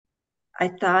I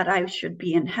thought I should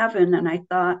be in heaven, and I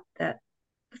thought that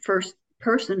the first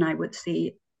person I would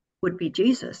see would be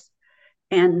Jesus.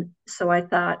 And so I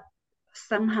thought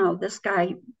somehow this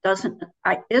guy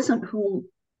isn't whom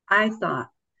I thought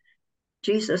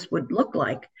Jesus would look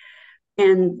like.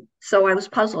 And so I was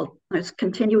puzzled. I was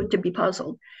continuing to be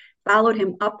puzzled. Followed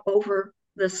him up over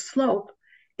the slope,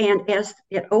 and as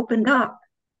it opened up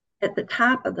at the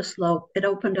top of the slope, it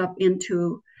opened up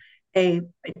into a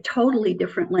totally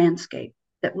different landscape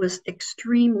that was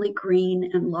extremely green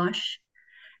and lush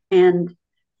and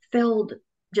filled,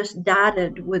 just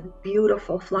dotted with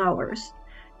beautiful flowers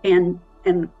and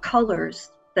colors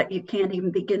that you can't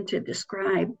even begin to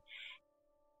describe.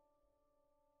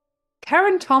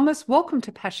 Karen Thomas, welcome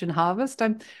to Passion Harvest.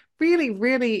 I'm really,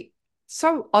 really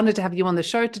so honored to have you on the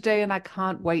show today, and I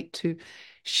can't wait to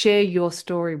share your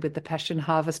story with the Passion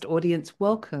Harvest audience.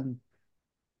 Welcome.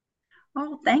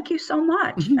 Oh, thank you so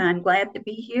much. I'm glad to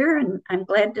be here, and I'm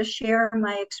glad to share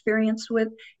my experience with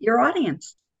your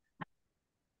audience.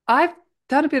 I've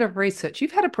done a bit of research.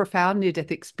 You've had a profound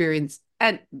near-death experience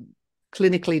and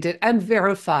clinically did and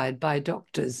verified by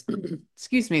doctors.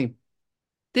 Excuse me.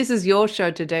 This is your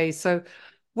show today. So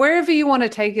wherever you want to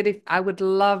take it, if I would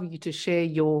love you to share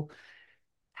your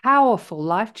powerful,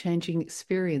 life-changing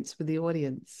experience with the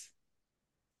audience.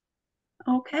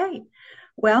 Okay.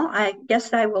 Well, I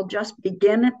guess I will just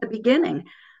begin at the beginning.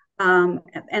 And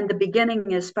the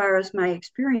beginning, as far as my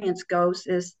experience goes,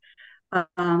 is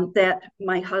that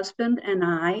my husband and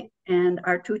I and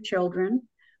our two children,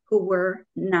 who were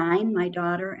 9, my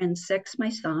daughter, and 6, my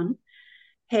son,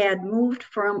 had moved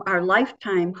from our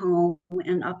lifetime home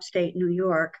in upstate New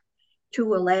York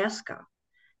to Alaska.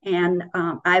 And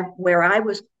where I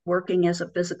was working as a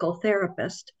physical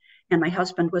therapist, and my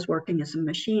husband was working as a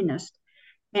machinist.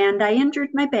 And I injured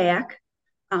my back,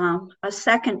 a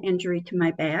second injury to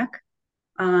my back,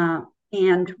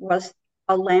 and was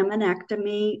a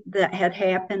laminectomy that had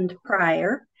happened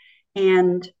prior.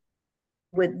 And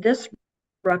with this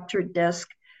ruptured disc,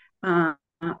 uh,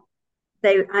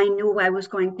 I knew I was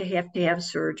going to have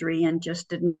surgery and just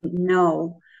didn't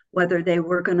know whether they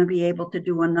were going to be able to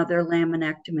do another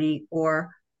laminectomy or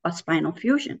a spinal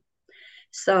fusion.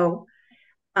 So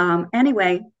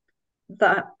anyway,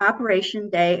 the operation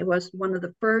day was one of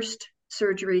the first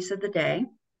surgeries of the day.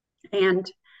 And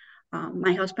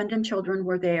my husband and children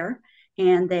were there,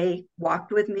 and they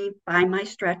walked with me by my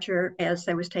stretcher as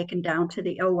I was taken down to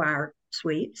the OR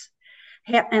suites.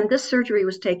 And this surgery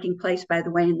was taking place, by the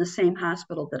way, in the same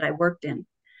hospital that I worked in.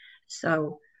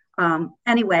 So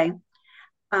anyway,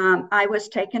 I was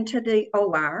taken to the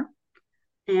OR,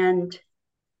 and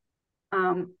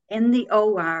in the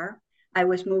OR, I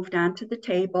was moved onto the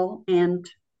table and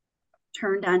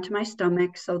turned onto my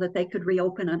stomach so that they could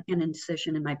reopen an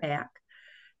incision in my back.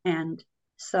 And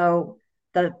so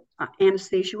the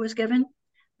anesthesia was given.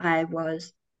 I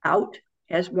was out,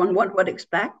 as one would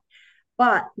expect.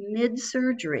 But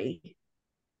mid-surgery,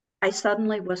 I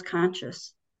suddenly was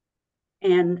conscious,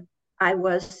 and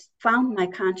found my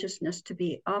consciousness to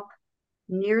be up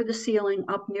near the ceiling,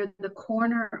 up near the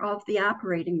corner of the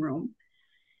operating room,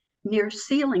 near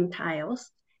ceiling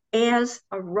tiles, as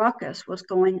a ruckus was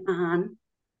going on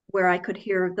where I could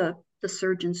hear the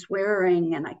surgeon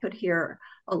swearing, and I could hear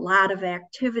a lot of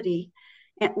activity,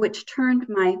 which turned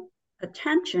my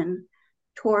attention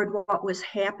toward what was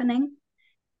happening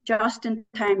just in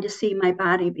time to see my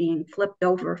body being flipped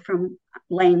over from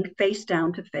laying face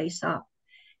down to face up,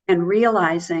 and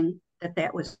realizing that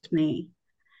that was me.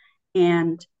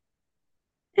 And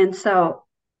so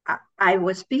I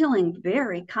was feeling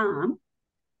very calm,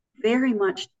 very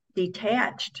much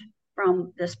detached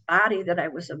from this body that I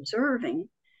was observing.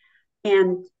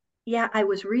 And yeah, I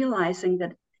was realizing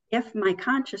that if my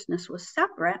consciousness was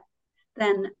separate,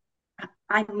 then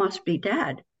I must be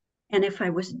dead. And if I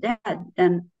was dead,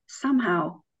 then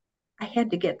somehow I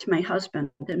had to get to my husband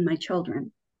and my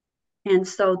children. And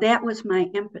so that was my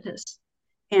impetus.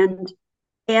 And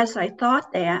as I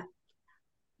thought that,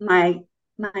 my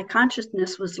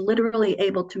consciousness was literally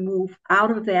able to move out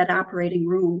of that operating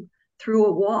room through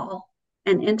a wall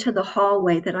and into the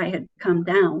hallway that I had come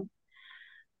down.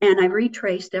 And I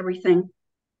retraced everything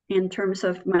in terms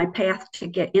of my path to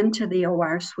get into the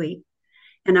OR suite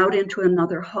and out into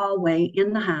another hallway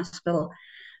in the hospital,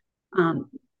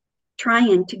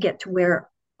 trying to get to where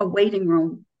a waiting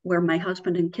room where my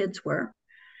husband and kids were.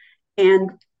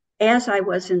 And as I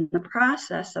was in the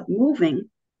process of moving,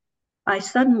 I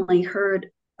suddenly heard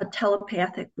a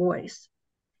telepathic voice,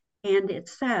 and it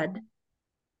said,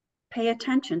 "Pay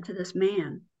attention to this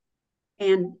man."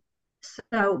 And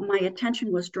so my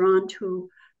attention was drawn to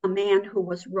a man who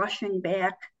was rushing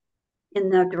back in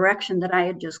the direction that I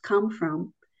had just come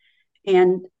from.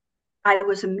 And I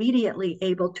was immediately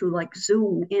able to like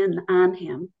zoom in on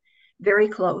him very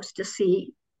close to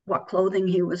see what clothing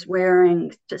he was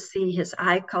wearing, to see his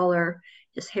eye color,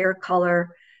 his hair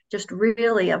color, just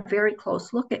really a very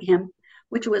close look at him,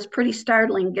 which was pretty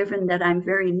startling given that I'm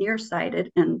very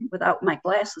nearsighted and without my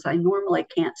glasses, I normally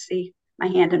can't see my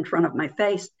hand in front of my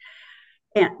face.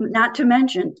 And not to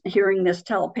mention hearing this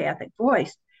telepathic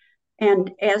voice.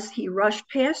 And as he rushed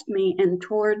past me and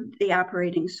toward the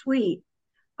operating suite,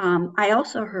 I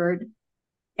also heard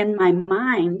in my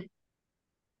mind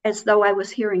as though I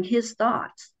was hearing his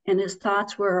thoughts, and his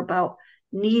thoughts were about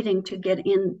needing to get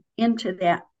into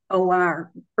that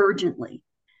OR urgently.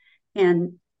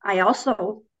 And I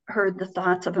also heard the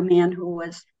thoughts of a man who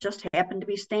was just happened to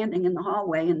be standing in the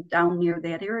hallway and down near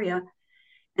that area.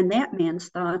 And that man's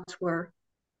thoughts were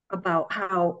about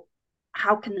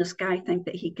how can this guy think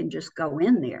that he can just go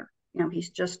in there? You know,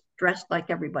 he's just dressed like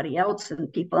everybody else,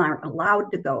 and people aren't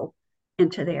allowed to go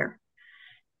into there.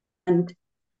 And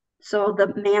so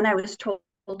the man I was told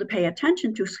to pay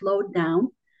attention to slowed down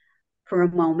for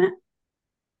a moment.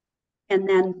 And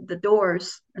then the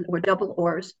doors were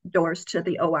doors to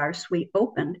the OR suite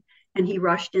opened, and he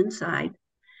rushed inside.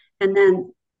 And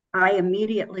then I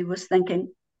immediately was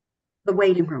thinking, the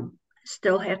waiting room.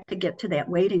 Still had to get to that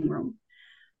waiting room.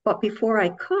 But before I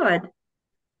could,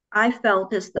 I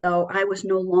felt as though I was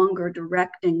no longer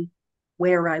directing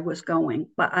where I was going,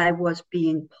 but I was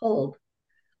being pulled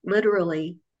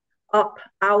literally up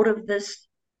out of this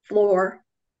floor,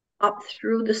 up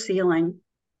through the ceiling,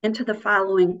 into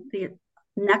the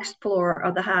next floor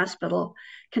of the hospital,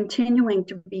 continuing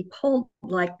to be pulled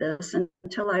like this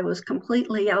until I was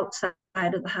completely outside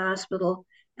of the hospital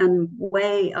and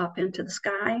way up into the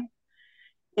sky.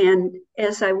 And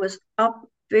as I was up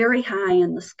very high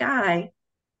in the sky,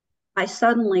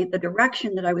 the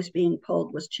direction that I was being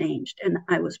pulled was changed, and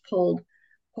I was pulled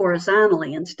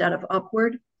horizontally instead of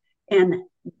upward and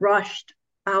rushed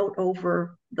out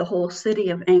over the whole city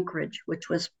of Anchorage, which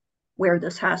was where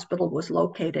this hospital was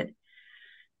located.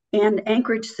 And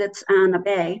Anchorage sits on a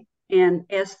bay, and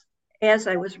as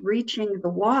I was reaching the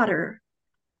water,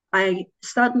 I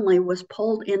suddenly was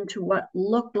pulled into what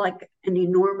looked like an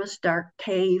enormous dark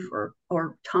cave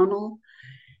or tunnel.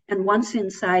 And once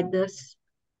inside this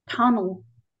tunnel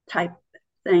type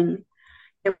thing,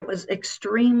 it was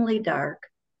extremely dark,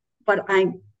 but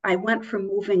I went from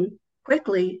moving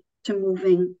quickly to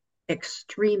moving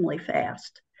extremely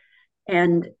fast.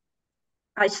 And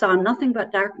I saw nothing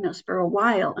but darkness for a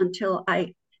while until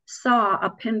I saw a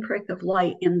pinprick of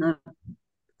light in the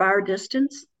far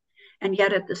distance. And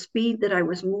yet at the speed that I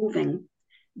was moving,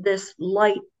 this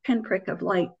light pinprick of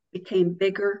light became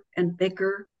bigger and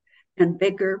bigger and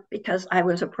bigger because I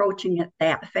was approaching it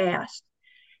that fast.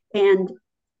 And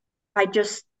I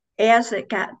just, as it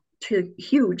got too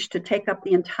huge to take up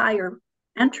the entire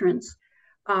entrance,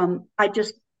 I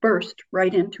just burst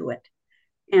right into it.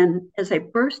 And as I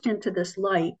burst into this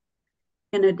light,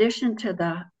 in addition to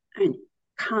the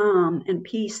calm and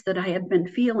peace that I had been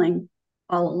feeling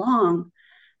all along,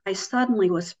 I suddenly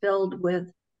was filled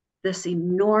with this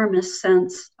enormous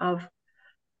sense of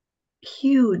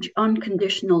huge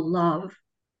unconditional love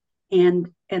and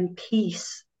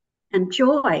peace and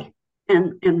joy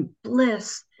and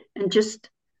bliss, and just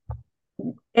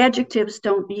adjectives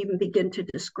don't even begin to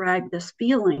describe this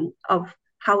feeling of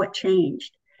how it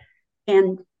changed.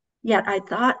 And yet I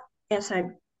thought, as I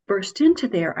burst into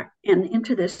there and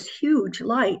into this huge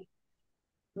light,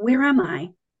 where am I?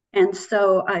 And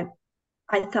so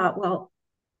I thought, well,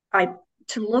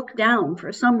 to look down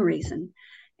for some reason.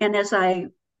 And as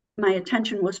my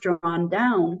attention was drawn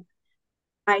down,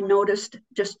 I noticed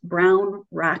just brown,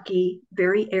 rocky,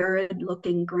 very arid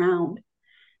looking ground.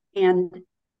 And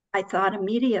I thought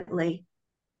immediately,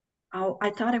 oh,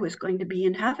 I thought I was going to be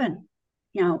in heaven,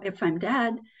 if I'm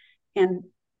dead. And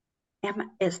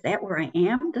is that where I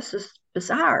am? This is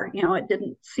bizarre. It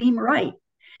didn't seem right.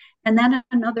 And then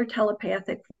another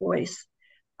telepathic voice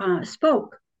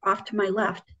spoke off to my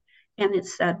left, and it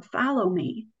said, "Follow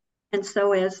me." And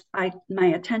so as my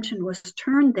attention was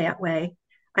turned that way,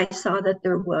 I saw that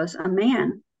there was a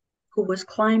man who was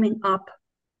climbing up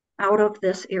out of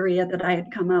this area that I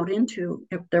had come out into.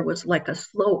 If there was like a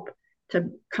slope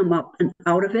to come up and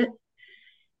out of it.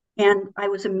 And I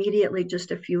was immediately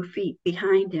just a few feet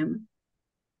behind him.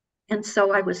 And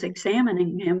so I was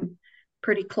examining him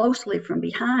pretty closely from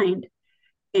behind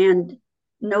and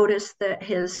noticed that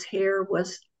his hair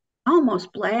was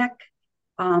almost black,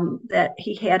 that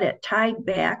he had it tied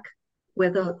back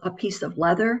with a piece of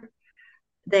leather,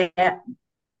 that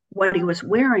what he was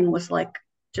wearing was like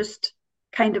just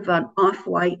kind of an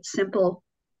off-white, simple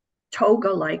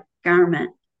toga-like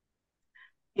garment,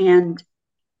 and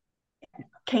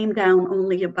came down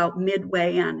only about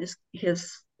midway on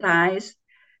his thighs,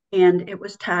 and it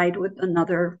was tied with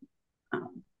another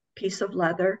piece of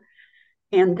leather.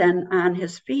 And then on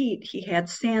his feet, he had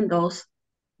sandals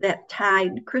that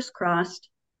tied crisscrossed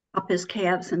up his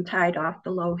calves and tied off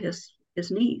below his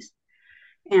knees.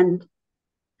 And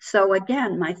so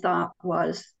again, my thought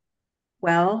was,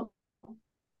 well,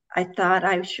 I thought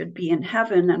I should be in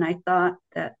heaven, and I thought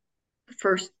that the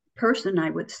first person I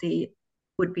would see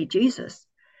would be Jesus.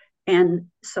 And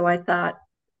so I thought,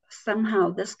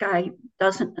 somehow this guy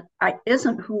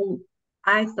isn't whom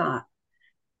I thought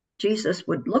Jesus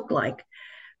would look like.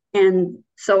 And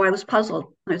so I was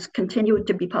puzzled. I was continuing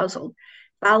to be puzzled.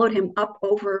 Followed him up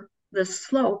over the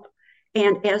slope,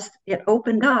 and as it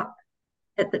opened up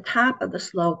at the top of the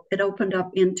slope, it opened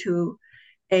up into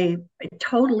a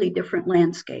totally different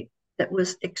landscape that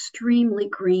was extremely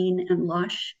green and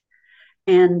lush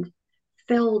and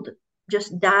filled,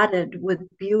 just dotted with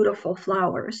beautiful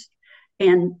flowers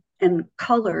and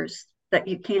colors that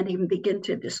you can't even begin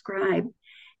to describe.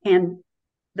 And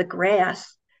the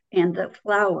grass and the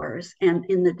flowers, and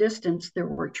in the distance there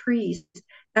were trees.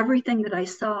 Everything that I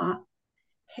saw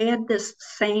had this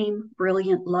same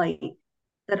brilliant light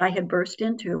that I had burst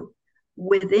into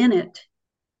within it,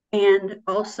 and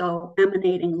also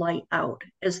emanating light out,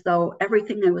 as though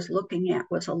everything I was looking at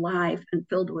was alive and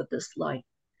filled with this light.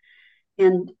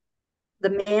 And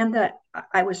the man that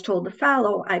I was told to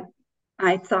follow,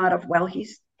 I thought of, well,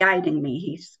 he's guiding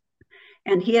me.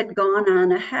 And he had gone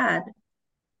on ahead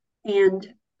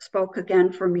and spoke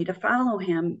again for me to follow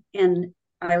him. And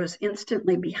I was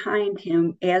instantly behind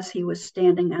him as he was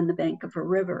standing on the bank of a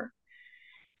river.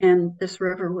 And this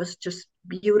river was just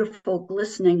beautiful,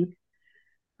 glistening,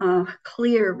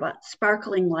 clear, but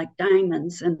sparkling like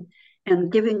diamonds,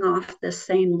 and giving off this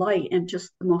same light, and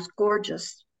just the most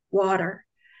gorgeous water.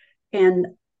 And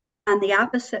on the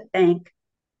opposite bank,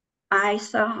 I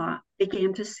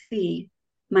began to see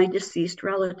my deceased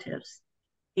relatives.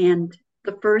 And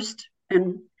the first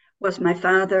was my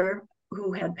father,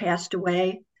 who had passed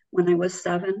away when I was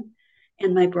 7,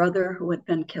 and my brother, who had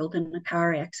been killed in a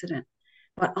car accident.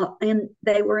 And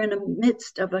they were in the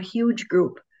midst of a huge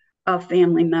group of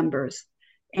family members,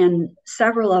 and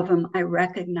several of them I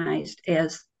recognized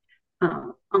as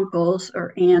uncles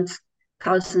or aunts,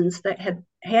 cousins that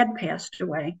had passed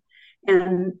away.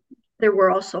 And there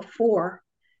were also 4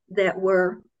 that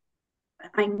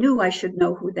I knew I should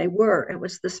know who they were. It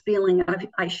was this feeling of,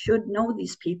 I should know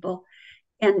these people.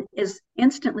 And as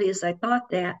instantly as I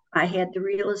thought that, I had the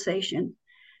realization,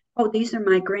 oh, these are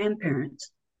my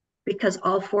grandparents, because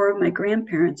all 4 of my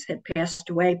grandparents had passed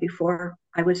away before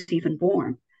I was even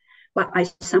born. But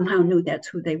I somehow knew that's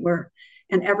who they were.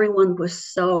 And everyone was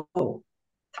so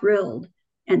thrilled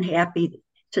and happy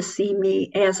to see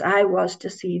me as I was to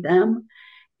see them.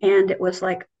 And it was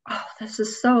like, oh, this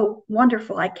is so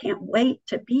wonderful. I can't wait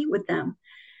to be with them.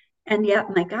 And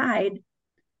yet my guide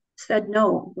said,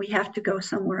 no, we have to go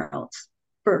somewhere else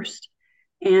first.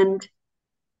 And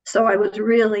so I was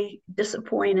really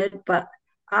disappointed, but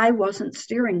I wasn't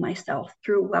steering myself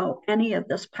through any of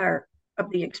this part of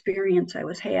the experience I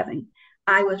was having.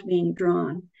 I was being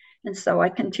drawn. And so I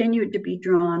continued to be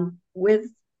drawn with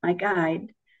my guide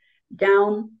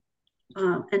down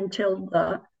until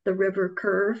the river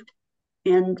curved.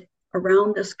 And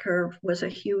around this curve was a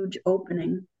huge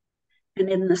opening. And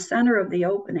in the center of the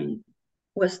opening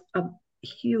was a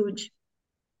huge,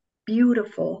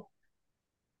 beautiful,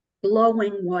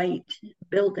 glowing white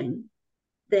building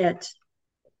that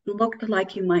looked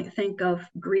like you might think of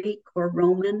Greek or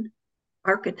Roman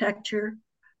architecture.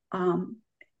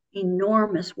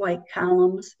 Enormous white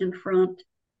columns in front,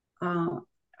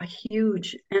 a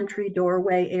huge entry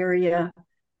doorway area,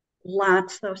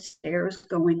 lots of stairs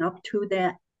going up to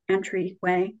that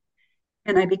entryway.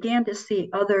 And I began to see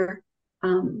other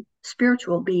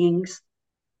spiritual beings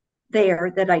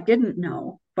there that I didn't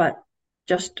know, but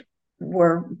just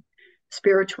were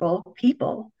spiritual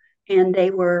people. And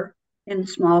they were in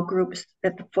small groups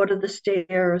at the foot of the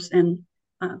stairs and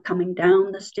coming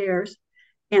down the stairs.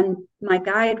 And my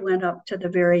guide went up to the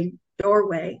very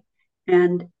doorway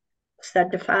and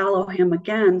said to follow him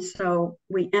again. So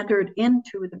we entered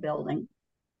into the building.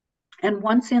 And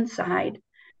once inside,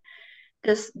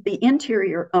 the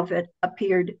interior of it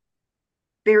appeared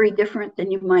very different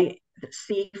than you might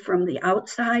see from the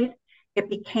outside. It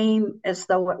became as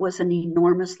though it was an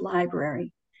enormous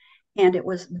library. And it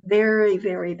was very,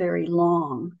 very, very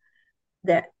long,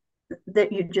 that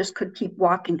you just could keep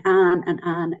walking on and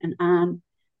on and on.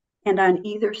 And on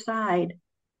either side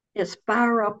as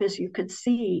far up as you could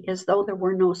see, as though there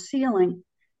were no ceiling,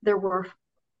 there were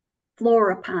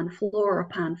floor upon floor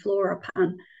upon floor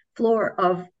upon floor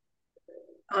of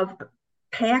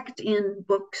packed in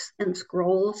books and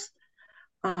scrolls.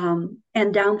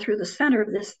 And down through the center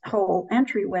of this whole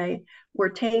entryway were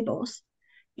tables.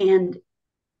 And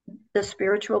the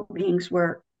spiritual beings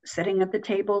were sitting at the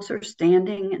tables or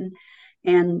standing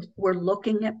and were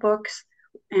looking at books.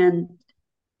 And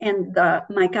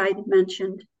my guide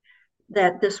mentioned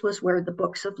that this was where the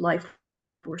books of life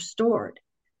were stored,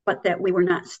 but that we were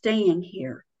not staying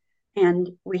here. And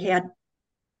we had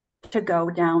to go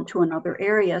down to another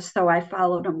area. So I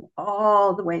followed them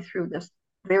all the way through this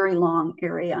very long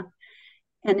area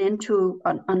and into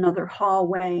another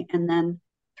hallway, and then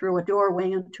through a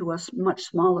doorway into a much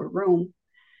smaller room.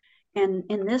 And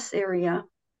in this area,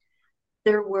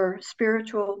 there were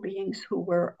spiritual beings who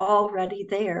were already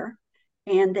there,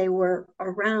 and they were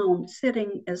around,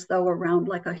 sitting as though around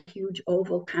like a huge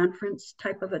oval conference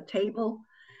type of a table,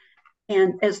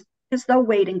 and as though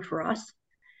waiting for us.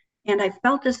 And I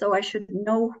felt as though I should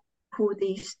know who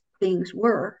these beings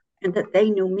were and that they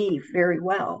knew me very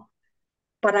well.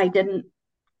 But I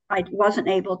wasn't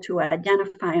able to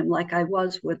identify them like I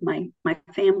was with my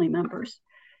family members.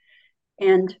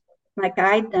 And my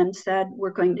guide then said,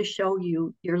 we're going to show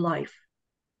you your life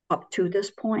up to this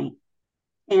point.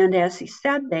 And as he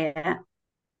said that,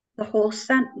 the whole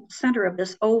center of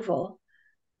this oval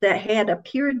that had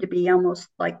appeared to be almost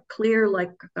like clear,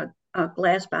 like a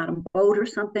glass bottom boat or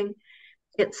something,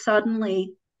 it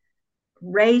suddenly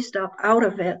raised up out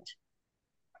of it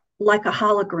like a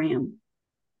hologram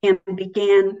and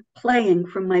began playing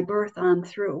from my birth on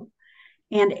through.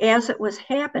 And as it was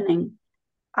happening,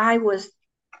 I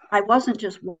wasn't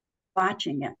just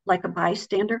watching it like a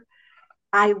bystander.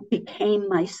 I became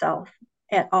myself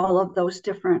at all of those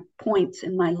different points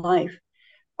in my life,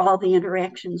 all the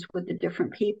interactions with the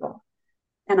different people.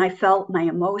 And I felt my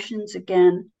emotions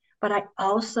again, but I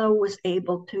also was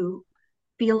able to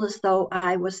feel as though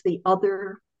I was the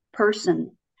other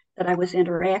person that I was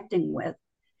interacting with.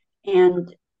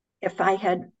 And if I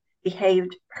had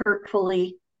behaved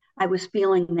hurtfully, I was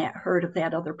feeling that hurt of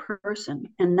that other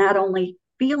person. And not only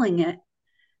feeling it,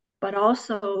 but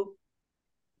also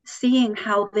seeing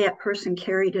how that person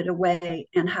carried it away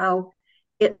and how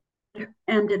it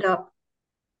ended up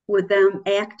with them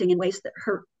acting in ways that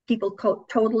hurt people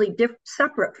totally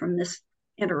separate from this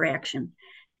interaction.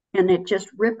 And it just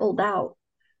rippled out.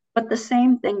 But the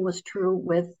same thing was true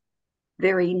with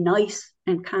very nice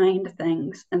and kind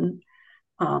things and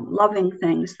loving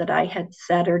things that I had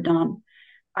said or done.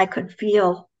 I could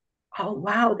feel, oh,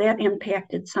 wow, that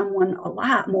impacted someone a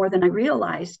lot more than I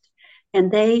realized. And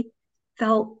they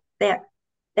felt that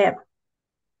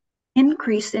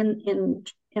increase in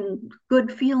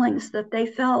good feelings that they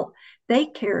felt, they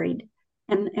carried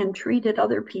and treated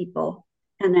other people,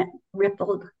 and it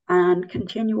rippled on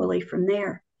continually from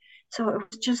there. So it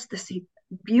was just this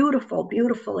beautiful,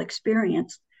 beautiful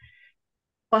experience,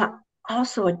 but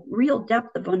also a real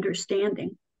depth of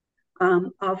understanding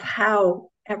of how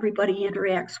everybody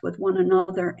interacts with one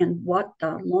another and what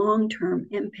the long-term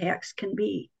impacts can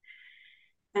be.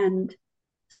 And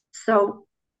so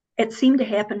it seemed to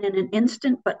happen in an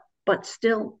instant, but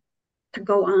still to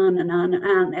go on and on and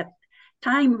on. At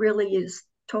time really is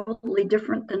totally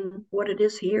different than what it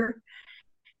is here.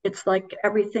 It's like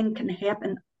everything can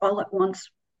happen all at once,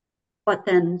 but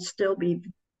then still be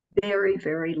very,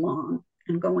 very long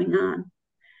and going on.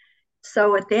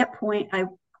 So at that point,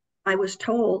 I was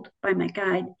told by my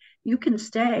guide, you can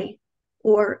stay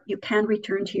or you can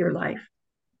return to your life.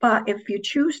 But if you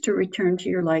choose to return to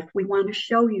your life, we want to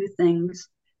show you things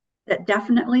that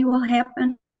definitely will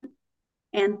happen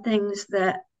and things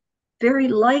that very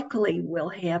likely will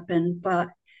happen, but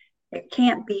it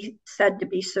can't be said to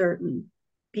be certain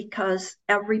because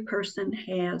every person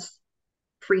has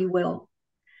free will.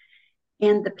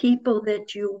 And the people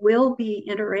that you will be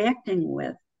interacting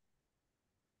with,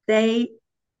 they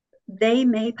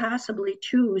may possibly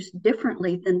choose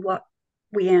differently than what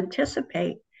we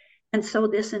anticipate. And so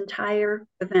this entire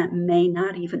event may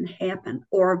not even happen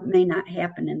or may not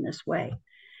happen in this way.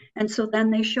 And so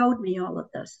then they showed me all of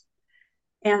this.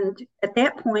 And at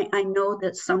that point, I know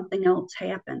that something else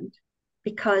happened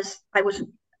because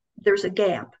there's a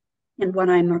gap in what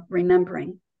I'm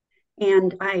remembering.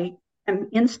 And I am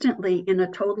instantly in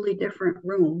a totally different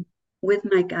room with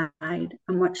my guide,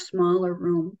 a much smaller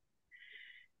room.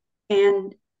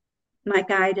 And my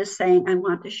guide is saying, I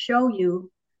want to show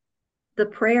you the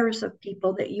prayers of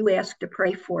people that you asked to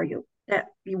pray for you, that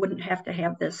you wouldn't have to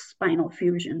have this spinal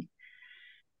fusion.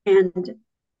 And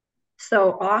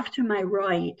so off to my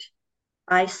right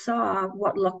I saw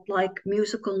what looked like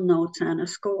musical notes on a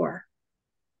score.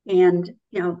 And,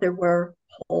 there were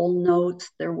whole notes,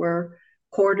 there were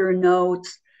quarter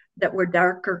notes that were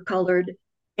darker colored.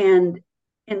 And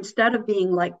instead of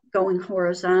being like going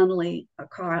horizontally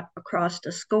across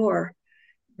the score,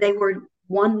 they were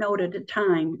one note at a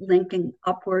time, linking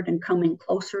upward and coming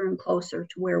closer and closer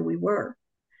to where we were.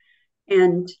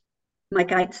 And my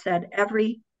guide said,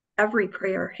 every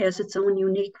prayer has its own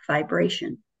unique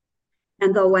vibration.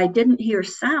 And though I didn't hear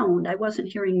sound, I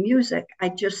wasn't hearing music, I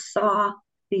just saw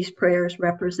these prayers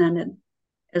represented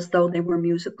as though they were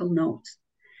musical notes.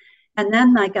 And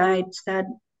then my guide said,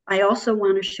 I also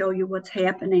want to show you what's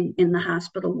happening in the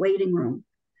hospital waiting room.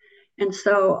 And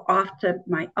so off to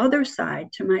my other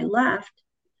side, to my left,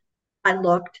 I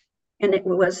looked, and it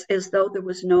was as though there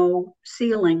was no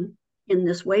ceiling in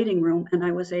this waiting room. And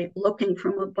I was looking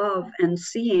from above and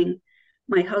seeing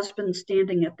my husband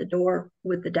standing at the door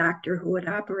with the doctor who had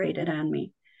operated on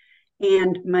me,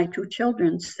 and my two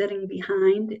children sitting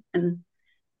behind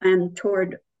and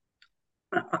toward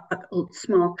a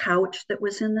small couch that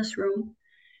was in this room.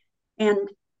 And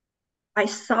I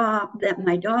saw that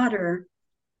my daughter,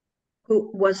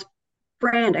 who was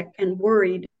frantic and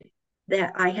worried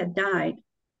that I had died,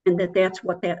 and that's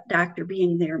what that doctor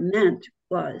being there meant,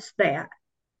 was that.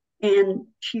 And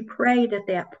she prayed at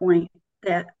that point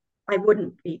that I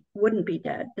wouldn't be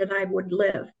dead, that I would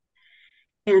live.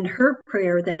 And her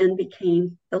prayer then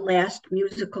became the last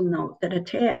musical note that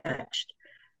attached.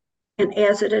 And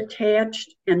as it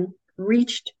attached and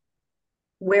reached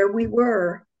where we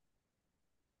were,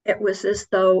 it was as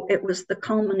though it was the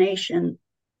culmination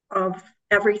of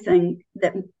everything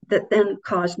that then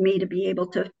caused me to be able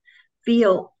to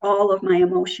feel all of my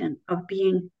emotion of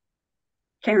being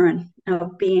Karen,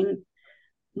 of being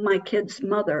my kid's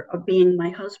mother, of being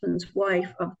my husband's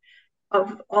wife,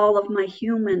 of all of my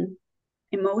human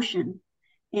emotion.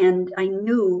 And I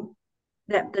knew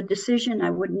that the decision I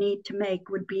would need to make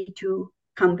would be to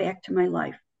come back to my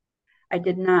life. I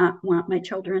did not want my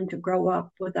children to grow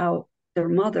up without their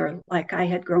mother like I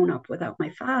had grown up without my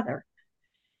father.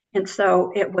 And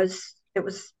so it was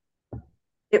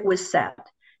set.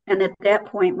 And at that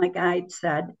point, my guide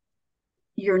said,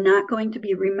 you're not going to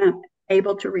be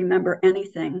able to remember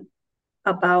anything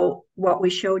about what we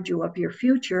showed you of your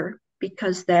future,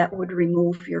 because that would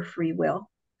remove your free will.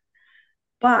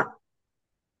 But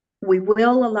we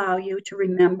will allow you to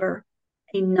remember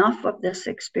enough of this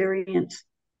experience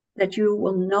that you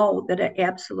will know that it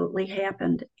absolutely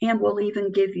happened, and will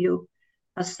even give you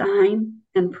a sign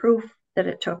and proof that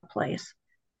it took place.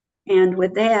 And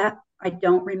with that, I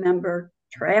don't remember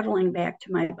traveling back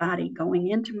to my body, going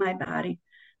into my body.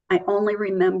 I only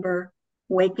remember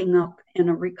waking up in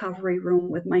a recovery room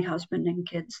with my husband and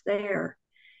kids there,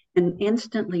 and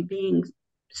instantly being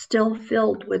still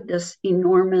filled with this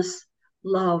enormous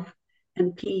love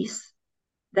and peace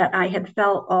that I had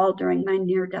felt all during my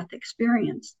near-death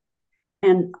experience.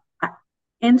 And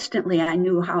instantly I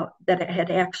knew how that it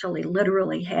had actually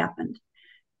literally happened.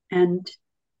 And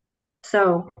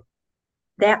so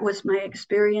that was my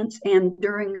experience. And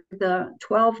during the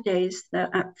 12 days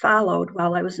that followed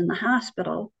while I was in the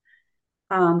hospital,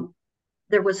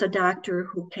 there was a doctor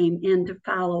who came in to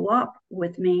follow up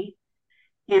with me.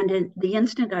 And in the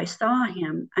instant I saw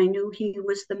him, I knew he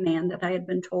was the man that I had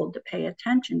been told to pay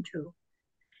attention to.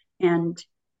 And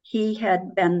he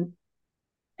had been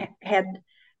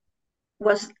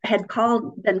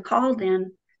called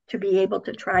in to be able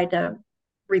to try to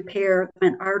repair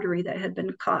an artery that had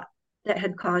been caught, that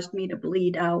had caused me to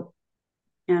bleed out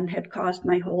and had caused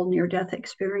my whole near-death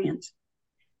experience.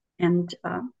 And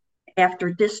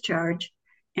after discharge,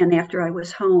 and after I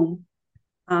was home,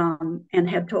 and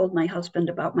had told my husband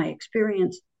about my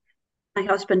experience, my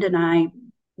husband and I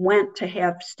went to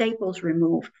have staples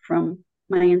removed from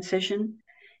my incision.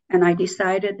 And I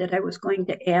decided that I was going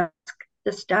to ask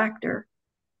this doctor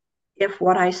if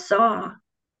what I saw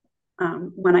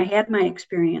when I had my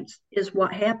experience is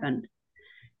what happened.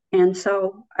 And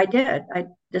so I did. I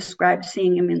described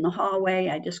seeing him in the hallway.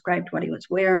 I described what he was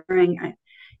wearing,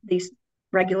 these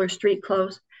regular street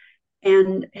clothes.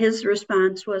 And his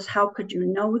response was, how could you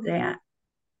know that?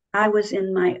 I was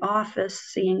in my office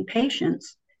seeing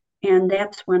patients, and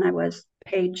that's when I was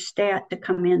paid stat to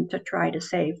come in to try to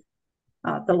save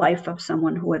the life of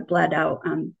someone who had bled out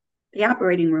on the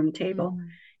operating room table.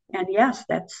 Mm-hmm. And yes,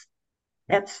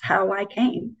 that's how I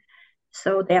came.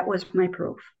 So that was my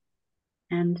proof.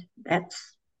 And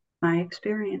that's my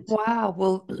experience. Wow.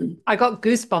 Well, I got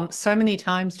goosebumps so many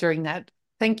times during that.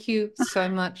 Thank you so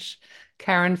much,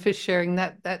 Karen, for sharing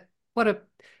that. What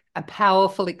a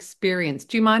powerful experience.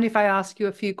 Do you mind if I ask you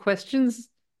a few questions?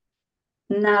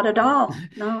 Not at all.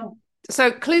 No.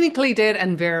 So clinically dead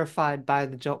and verified by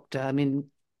the doctor. I mean,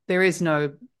 there is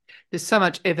no, there's so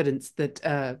much evidence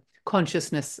that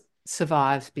consciousness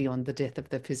survives beyond the death of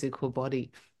the physical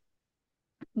body.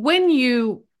 When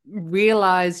you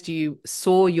realized you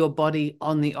saw your body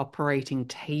on the operating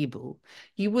table,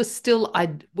 were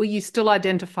you still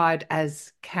identified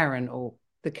as Karen, or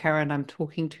the Karen I'm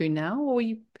talking to now? Or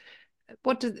you,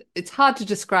 it's hard to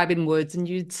describe in words, and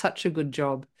you did such a good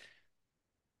job.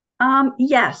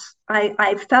 Yes,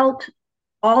 I felt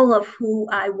all of who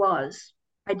I was.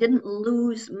 I didn't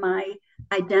lose my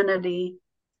identity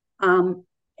um,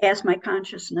 as my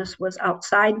consciousness was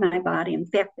outside my body. In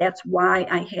fact, that's why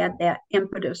I had that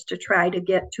impetus to try to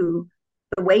get to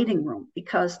the waiting room,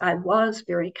 because I was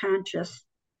very conscious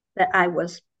that I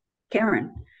was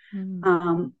Karen. Mm.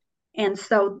 Um, and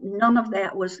so none of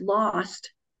that was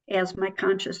lost as my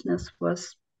consciousness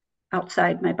was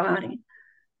outside my body.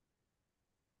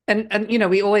 And you know,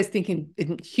 we always think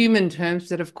in human terms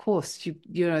that of course you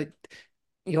know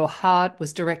your heart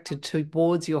was directed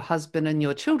towards your husband and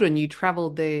your children. You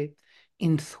traveled there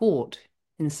in thought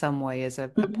in some way as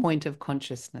a Mm-hmm. point of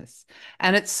consciousness.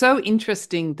 And it's so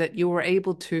interesting that you were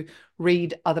able to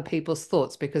read other people's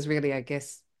thoughts, because really, I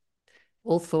guess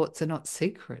all thoughts are not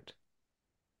secret.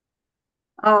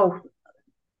 Oh,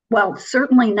 well,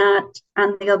 certainly not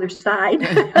on the other side.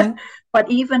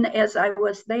 But even as I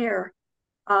was there,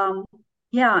 um,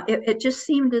 yeah, it just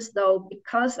seemed as though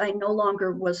because I no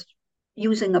longer was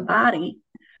using a body,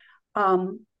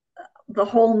 um, the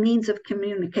whole means of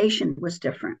communication was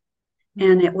different.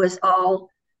 And it was all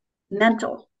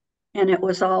mental, and it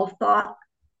was all thought,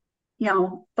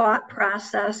 thought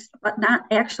process, but not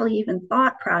actually even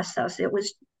thought process. It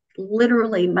was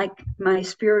literally my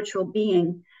spiritual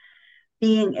being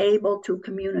able to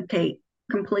communicate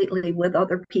completely with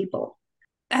other people.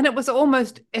 And it was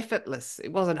almost effortless.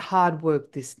 It wasn't hard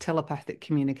work, this telepathic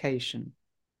communication.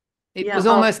 It Yeah, was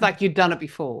almost like you'd done it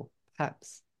before,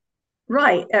 perhaps.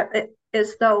 right.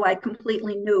 As though I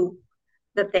completely knew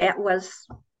that that was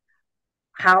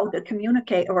how to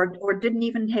communicate, or didn't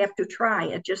even have to try.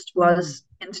 It just Mm. was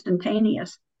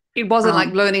instantaneous. It wasn't like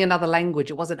Um, learning another language.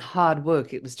 It wasn't hard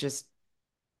work. It was just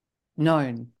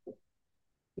known.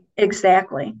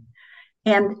 exactly.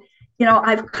 And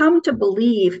I've come to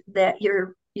believe that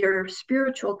your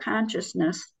spiritual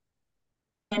consciousness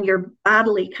and your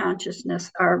bodily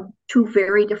consciousness are two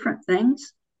very different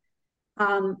things.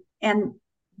 And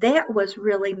that was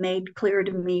really made clear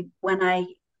to me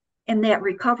in that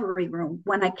recovery room,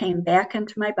 when I came back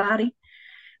into my body,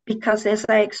 because as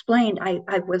I explained,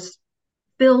 I was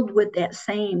filled with that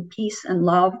same peace and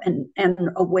love and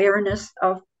awareness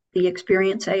of the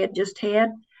experience I had just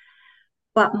had.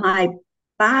 But my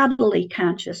bodily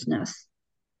consciousness,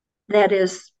 that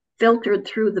is filtered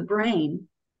through the brain,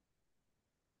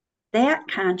 that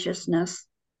consciousness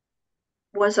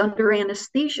was under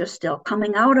anesthesia still,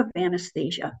 coming out of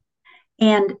anesthesia.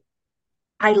 And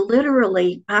I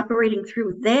literally, operating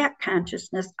through that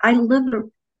consciousness,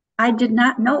 I did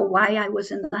not know why I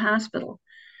was in the hospital.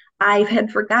 I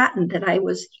had forgotten that I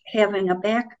was having a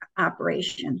back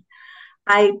operation.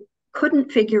 I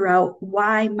couldn't figure out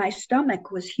why my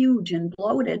stomach was huge and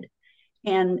bloated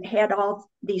and had all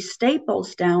these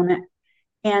staples down it.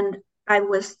 And I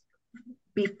was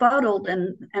befuddled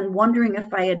and wondering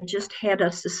if I had just had a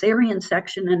cesarean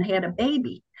section and had a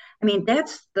baby. I mean,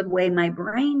 that's the way my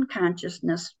brain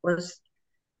consciousness was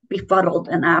befuddled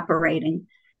and operating.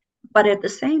 But at the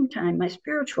same time, my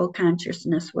spiritual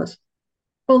consciousness was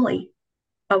fully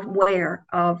aware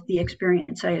of the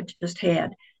experience I had just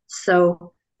had.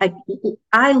 So I,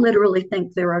 I literally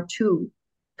think there are two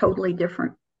totally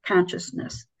different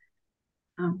consciousness.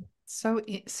 Um,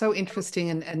 So interesting,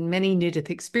 and many near-death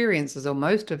experiences, or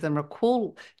most of them,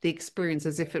 recall the experience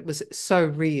as if it was so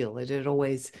real. It had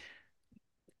always,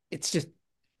 it's just,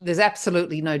 there's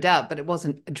absolutely no doubt, but it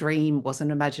wasn't a dream,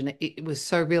 wasn't imagined. It was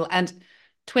so real. And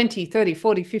 20, 30,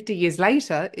 40, 50 years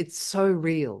later, it's so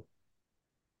real.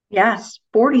 yes,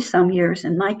 40 some years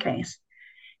in my case.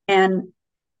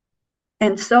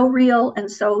 And so real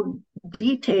and so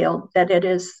detailed that it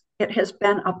has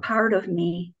been a part of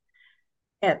me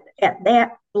at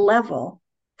that level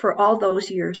for all those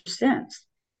years since.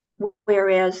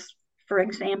 Whereas, for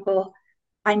example,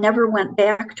 I never went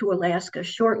back to Alaska.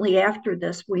 Shortly after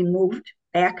this, we moved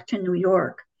back to New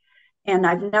York, and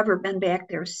I've never been back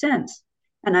there since.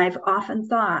 And I've often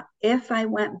thought, if I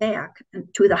went back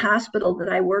to the hospital that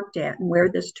I worked at and where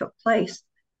this took place,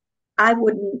 I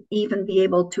wouldn't even be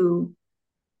able to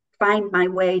find my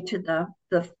way to the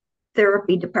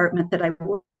therapy department that I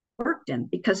worked in,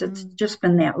 because it's Mm. just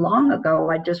been that long ago.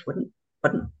 I just wouldn't.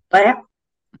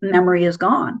 memory is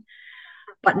gone,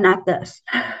 but not this.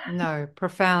 No,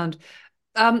 profound.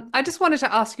 I just wanted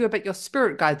to ask you about your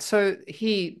spirit guide. So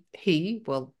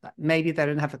well, maybe they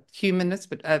don't have a humanness,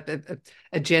 but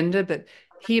a gender, but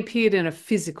he appeared in a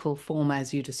physical form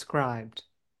as you described.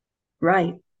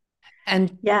 Right.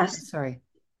 And Yes. sorry.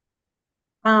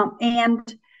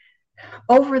 And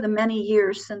over the many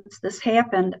years since this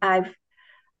happened, I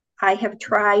have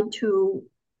tried to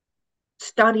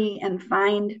study and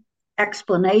find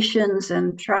explanations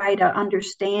and try to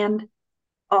understand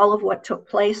all of what took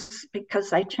place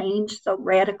because I changed so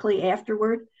radically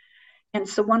afterward. And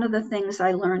so one of the things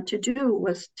I learned to do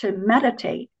was to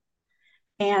meditate.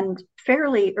 And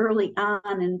fairly early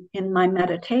on in my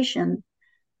meditation,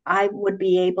 I would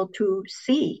be able to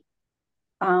see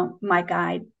my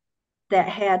guide that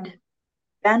had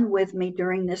been with me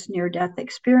during this near death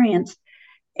experience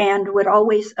and would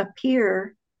always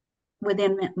appear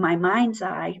within my mind's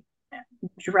eye,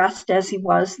 dressed as he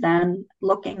was then,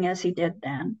 looking as he did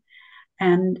then.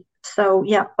 And so,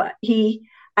 yeah, but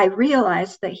I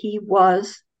realized that he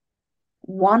was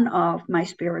one of my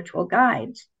spiritual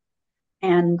guides.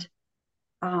 And,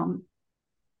 um,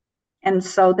 and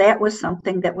so that was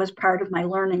something that was part of my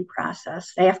learning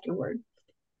process afterward.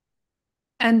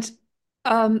 And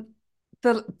um,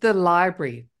 the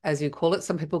library, as you call it,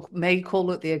 some people may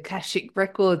call it the Akashic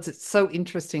records. It's so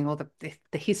interesting, or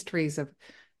the histories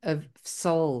of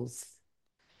souls.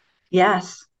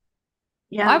 Yes.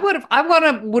 I Yeah.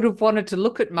 would have wanted to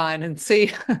look at mine and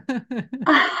see.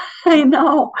 I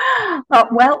know.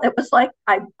 Well, it was like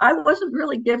I wasn't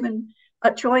really given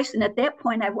a choice. And at that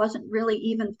point, I wasn't really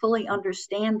even fully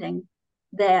understanding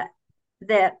that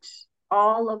that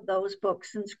all of those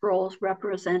books and scrolls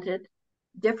represented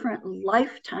different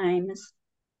lifetimes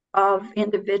of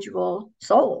individual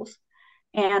souls,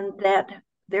 and that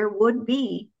there would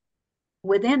be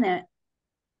within it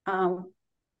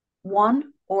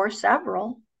one or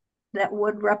several that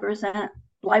would represent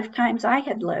lifetimes I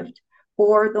had lived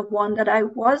or the one that I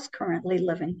was currently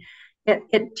living.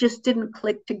 It just didn't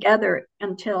click together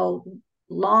until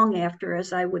long after,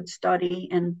 as I would study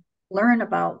and learn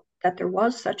about that there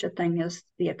was such a thing as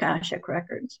the Akashic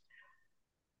records.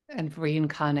 And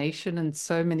reincarnation and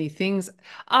so many things.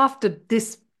 After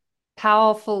this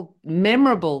powerful,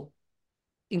 memorable,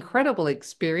 incredible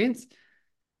experience,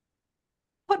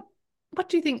 what what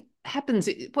do you think happens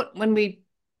when we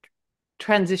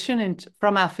transition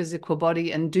from our physical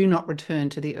body and do not return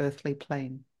to the earthly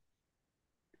plane?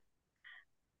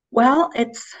 Well,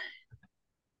 it's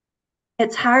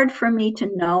hard for me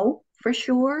to know for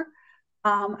sure.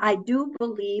 I do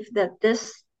believe that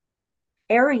this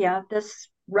area, this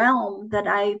realm that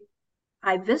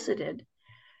I visited,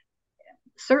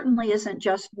 certainly isn't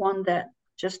just one that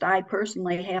just I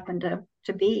personally happen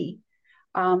to be.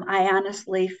 I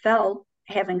honestly felt,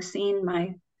 having seen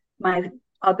my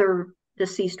other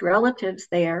deceased relatives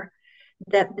there,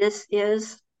 that this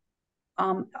is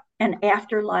an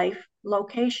afterlife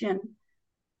location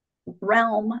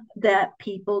realm that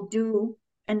people do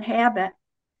inhabit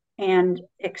and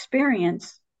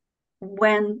experience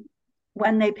when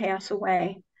they pass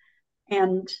away.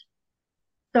 And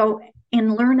so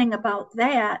in learning about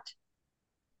that,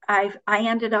 I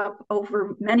ended up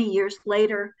over many years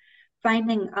later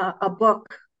finding a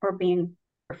book, or being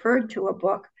referred to a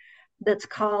book, that's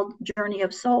called Journey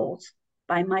of Souls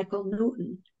by Michael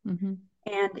Newton. Mm-hmm.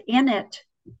 And in it,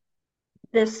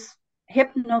 this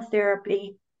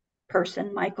hypnotherapy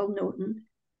person, Michael Newton,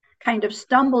 kind of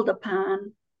stumbled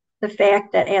upon the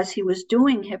fact that as he was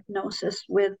doing hypnosis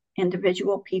with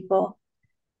individual people,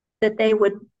 that they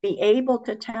would be able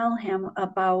to tell him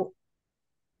about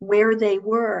where they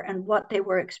were and what they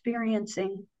were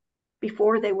experiencing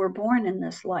before they were born in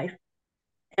this life,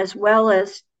 as well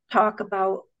as talk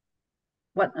about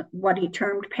what he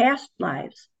termed past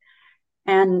lives.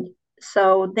 And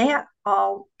so that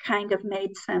all kind of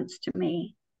made sense to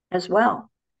me as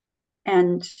well.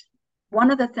 And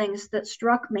one of the things that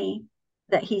struck me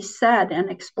that he said and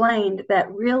explained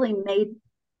that really made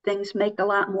things make a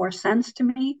lot more sense to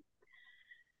me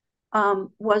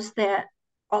was that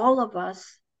all of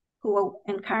us who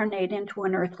incarnate into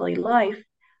an earthly life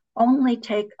only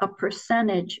take a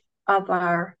percentage of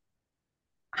our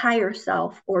higher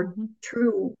self or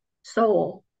true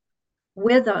soul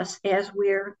with us as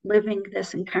we're living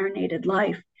this incarnated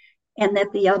life, and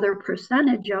that the other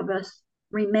percentage of us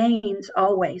remains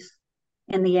always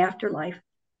in the afterlife.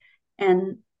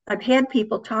 And I've had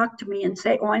people talk to me and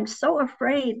say, oh, I'm so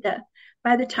afraid that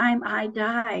by the time I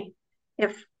die,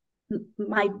 if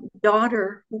my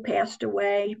daughter who passed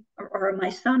away or my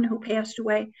son who passed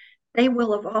away, they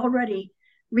will have already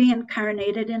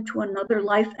reincarnated into another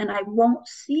life, and I won't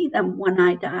see them when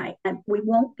I die, and we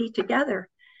won't be together.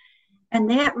 And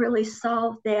that really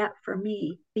solved that for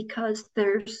me, because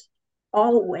there's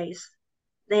always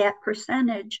that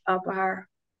percentage of our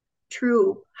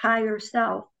true higher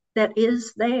self that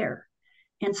is there.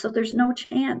 And so there's no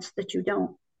chance that you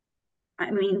don't.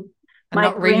 I mean, And my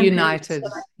not grandparents, reunited.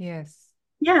 Yes.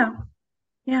 yeah,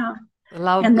 yeah.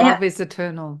 Love, And love that, is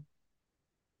eternal.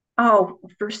 oh,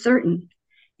 for certain.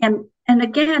 And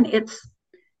again, it's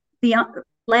the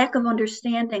lack of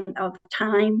understanding of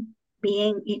time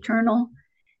being eternal,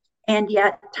 and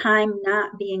yet time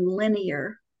not being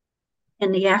linear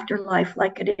in the afterlife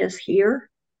like it is here.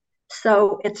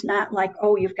 So it's not like,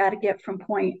 oh, you've got to get from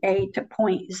point A to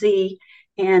point Z.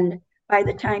 And by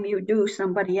the time you do,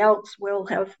 somebody else will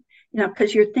have,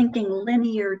 because you're thinking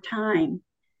linear time.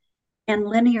 And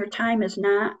linear time is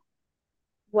not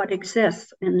what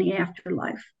exists in the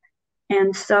afterlife.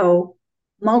 And so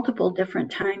multiple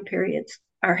different time periods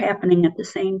are happening at the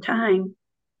same time.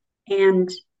 And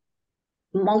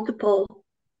multiple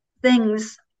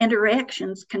things,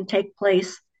 interactions can take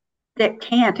place that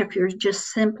can't if you're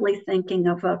just simply thinking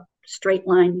of a straight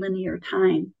line linear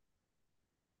time.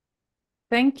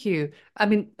 Thank you. I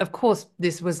mean, of course,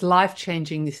 this was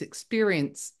life-changing, this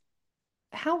experience.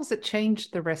 How has it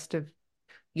changed the rest of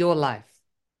your life?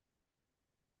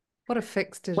 What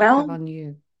effects did it have Well, on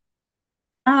you?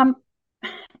 um,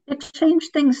 it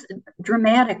changed things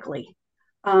dramatically.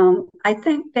 I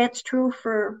think that's true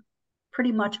for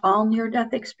pretty much all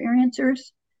near-death experiencers.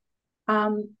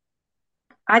 Um,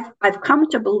 I've come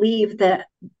to believe that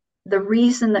the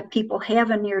reason that people have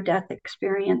a near-death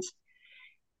experience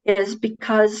is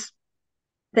because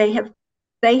they have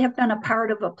they have been a part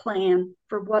of a plan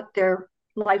for what their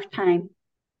lifetime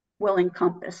will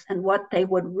encompass and what they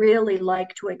would really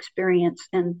like to experience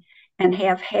and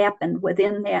have happen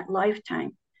within that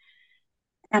lifetime.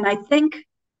 And I think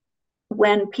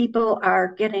when people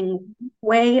are getting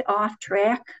way off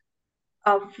track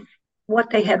of what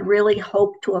they had really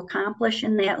hoped to accomplish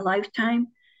in that lifetime,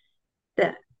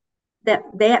 that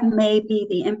that may be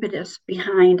the impetus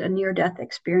behind a near-death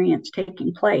experience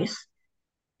taking place,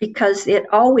 because it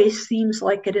always seems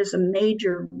like it is a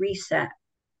major reset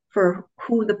for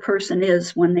who the person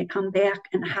is when they come back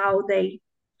and how they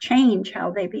change,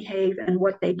 how they behave, and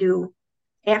what they do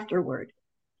afterward.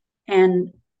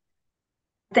 And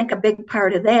I think a big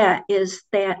part of that is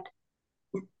that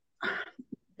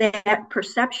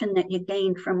perception that you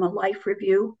gain from a life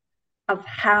review of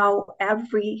how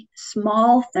every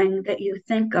small thing that you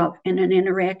think of in an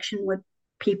interaction with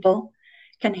people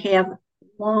can have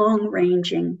long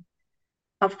ranging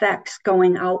effects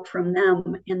going out from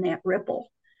them in that ripple.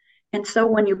 And so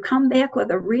when you come back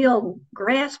with a real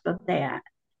grasp of that,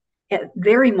 it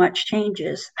very much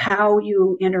changes how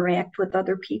you interact with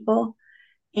other people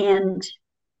and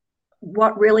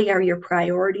what really are your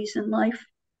priorities in life,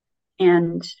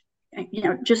 and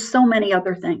just so many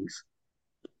other things.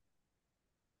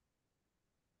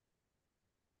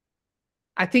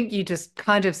 I think you just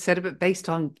kind of said it, but based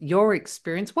on your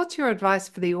experience, what's your advice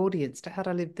for the audience to how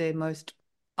to live their most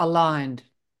aligned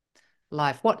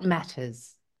life? What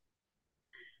matters?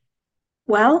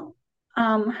 Well,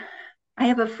 I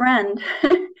have a friend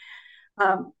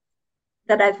um,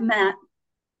 that I've met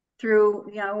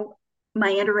through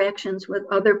my interactions with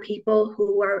other people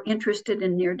who are interested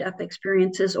in near-death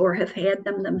experiences or have had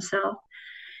them themselves.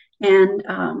 And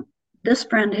this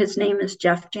friend, his name is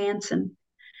Jeff Jansen.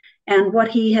 And what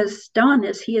he has done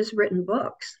is he has written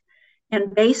books.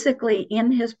 And basically,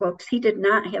 in his books, he did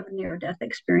not have a near-death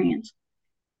experience.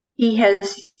 He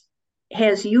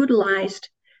has utilized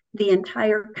the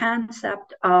entire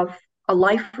concept of a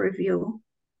life review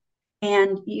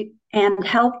and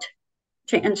helped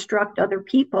to instruct other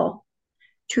people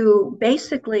to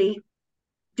basically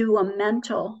do a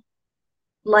mental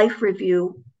life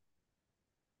review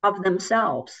of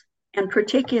themselves, and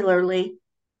particularly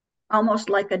almost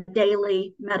like a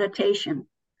daily meditation.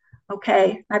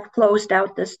 Okay, I've closed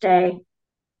out this day.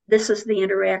 This is the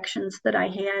interactions that I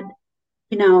had.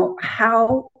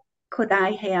 How could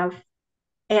I have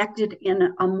acted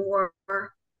in a more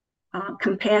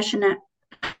compassionate,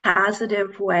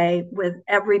 positive way with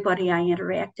everybody I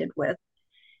interacted with,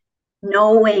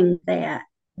 knowing that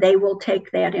they will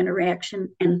take that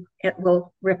interaction and it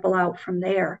will ripple out from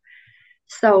there.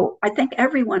 So I think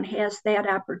everyone has that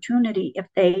opportunity if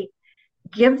they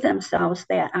give themselves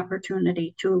that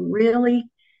opportunity to really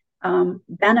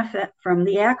benefit from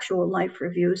the actual life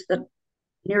reviews that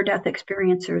near-death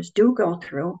experiencers do go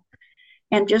through,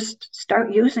 and just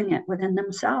start using it within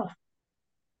themselves.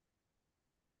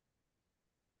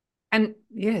 And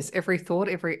yes, every thought,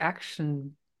 every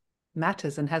action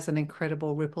matters and has an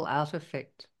incredible ripple out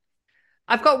effect.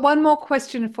 I've got one more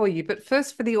question for you, but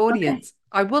first for the Okay. audience,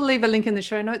 I will leave a link in the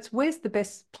show notes. Where's the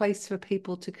best place for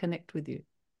people to connect with you?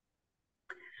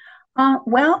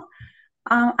 Well,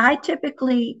 I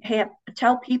typically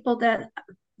tell people that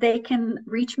they can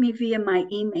reach me via my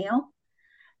email,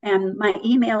 and my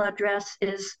email address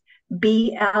is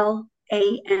blanceth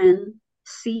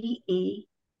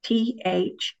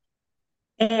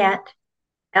at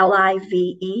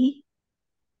live.com.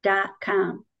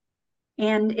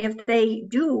 And if they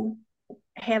do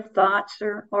have thoughts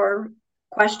or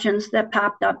questions that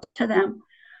popped up to them,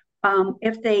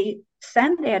 if they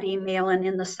send that email and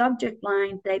in the subject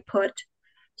line they put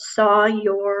saw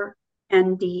your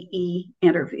NDE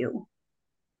interview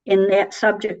in that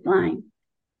subject line,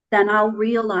 then I'll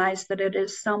realize that it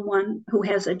is someone who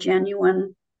has a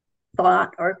genuine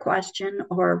thought or question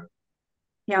or,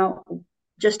 you know,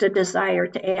 just a desire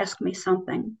to ask me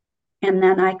something. And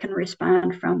then I can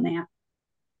respond from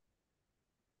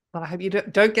Well, I hope you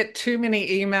don't get too many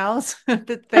emails,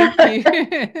 but thank you.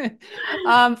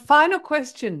 that. Final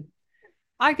question.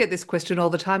 I get this question all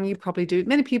the time. You probably do.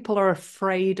 Many people are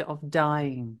afraid of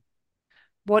dying.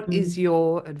 What is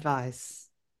your advice?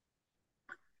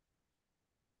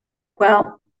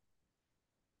 Well,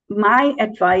 my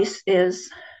advice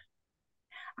is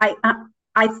I, I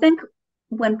I think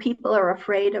when people are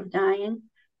afraid of dying,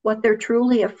 what they're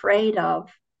truly afraid of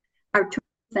are two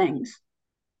things.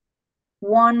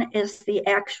 One is the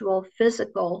actual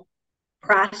physical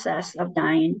process of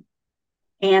dying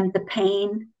and the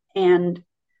pain, and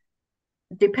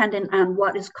dependent on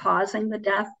what is causing the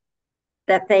death,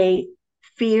 that they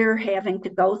fear having to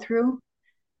go through.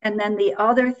 And then the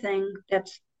other thing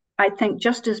that's, I think,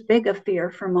 just as big a fear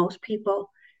for most people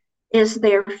is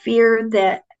their fear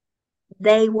that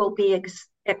they will be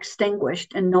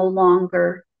extinguished and no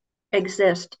longer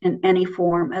exist in any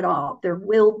form at all. There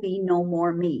will be no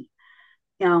more me,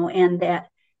 and that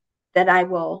I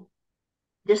will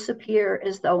disappear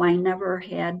as though I never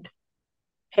had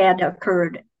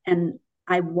occurred, and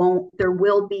there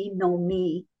will be no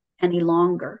me any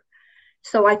longer.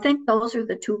 So I think those are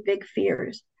the two big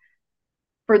fears.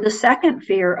 For the second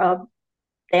fear of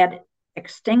that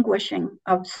extinguishing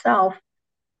of self,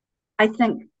 I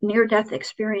think near death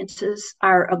experiences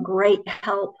are a great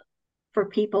help for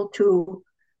people to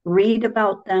read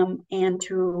about them and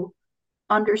to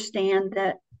understand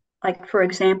that, like, for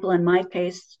example, in my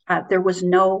case, there was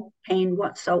no pain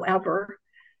whatsoever.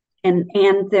 And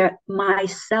that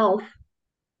myself,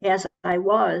 as I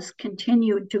was,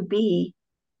 continued to be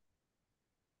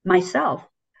myself.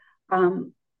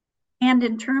 Um, and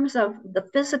in terms of the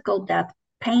physical death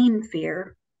pain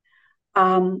fear,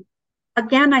 um,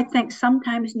 again, I think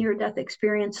sometimes near death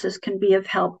experiences can be of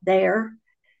help there,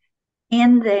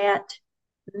 in that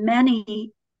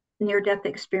many near death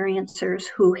experiencers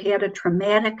who had a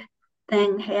traumatic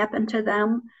thing happen to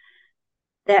them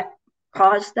that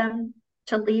caused them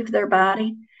to leave their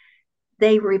body,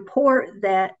 they report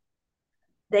that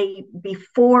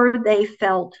before they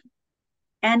felt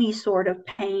any sort of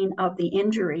pain of the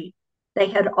injury,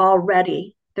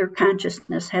 their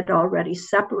consciousness had already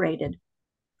separated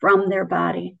from their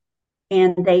body,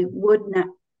 and they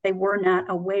were not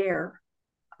aware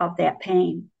of that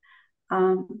pain.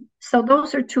 So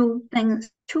those are two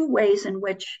ways in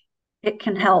which it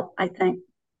can help, I think.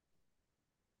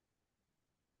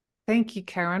 Thank you,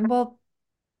 Karen. Well,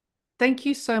 thank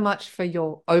you so much for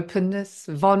your openness,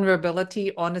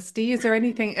 vulnerability, honesty. Is there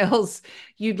anything else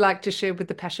you'd like to share with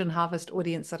the Passion Harvest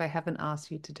audience that I haven't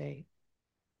asked you today?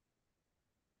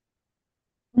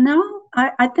 No,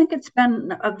 I think it's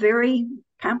been a very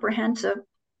comprehensive,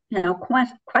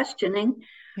 questioning.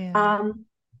 Yeah. Um,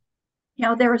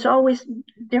 there's always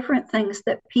different things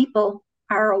that people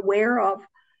are aware of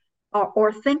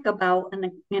or think about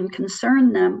and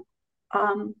concern them.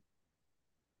 Um,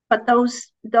 but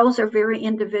those are very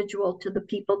individual to the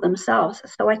people themselves.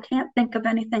 So I can't think of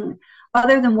anything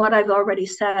other than what I've already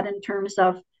said in terms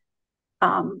of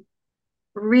um,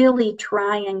 really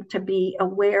trying to be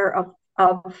aware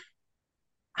of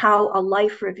how a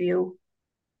life review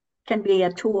can be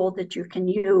a tool that you can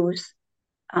use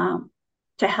um,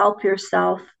 to help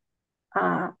yourself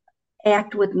uh,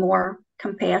 act with more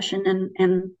compassion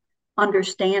and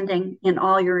understanding in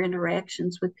all your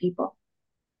interactions with people.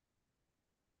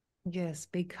 Yes,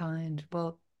 be kind.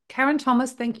 Well, Karen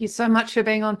Thomas, thank you so much for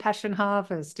being on Passion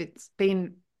Harvest. It's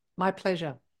been my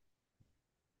pleasure.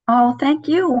 Oh, thank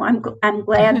you. I'm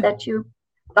glad that you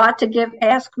thought to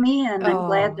ask me, and I'm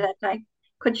glad Oh, that I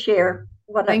could share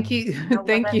thank you. what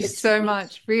Thank you I've so experienced.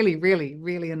 much. Really, really,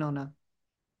 really an honor.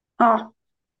 Oh,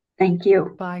 thank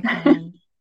you. Bye, Carol.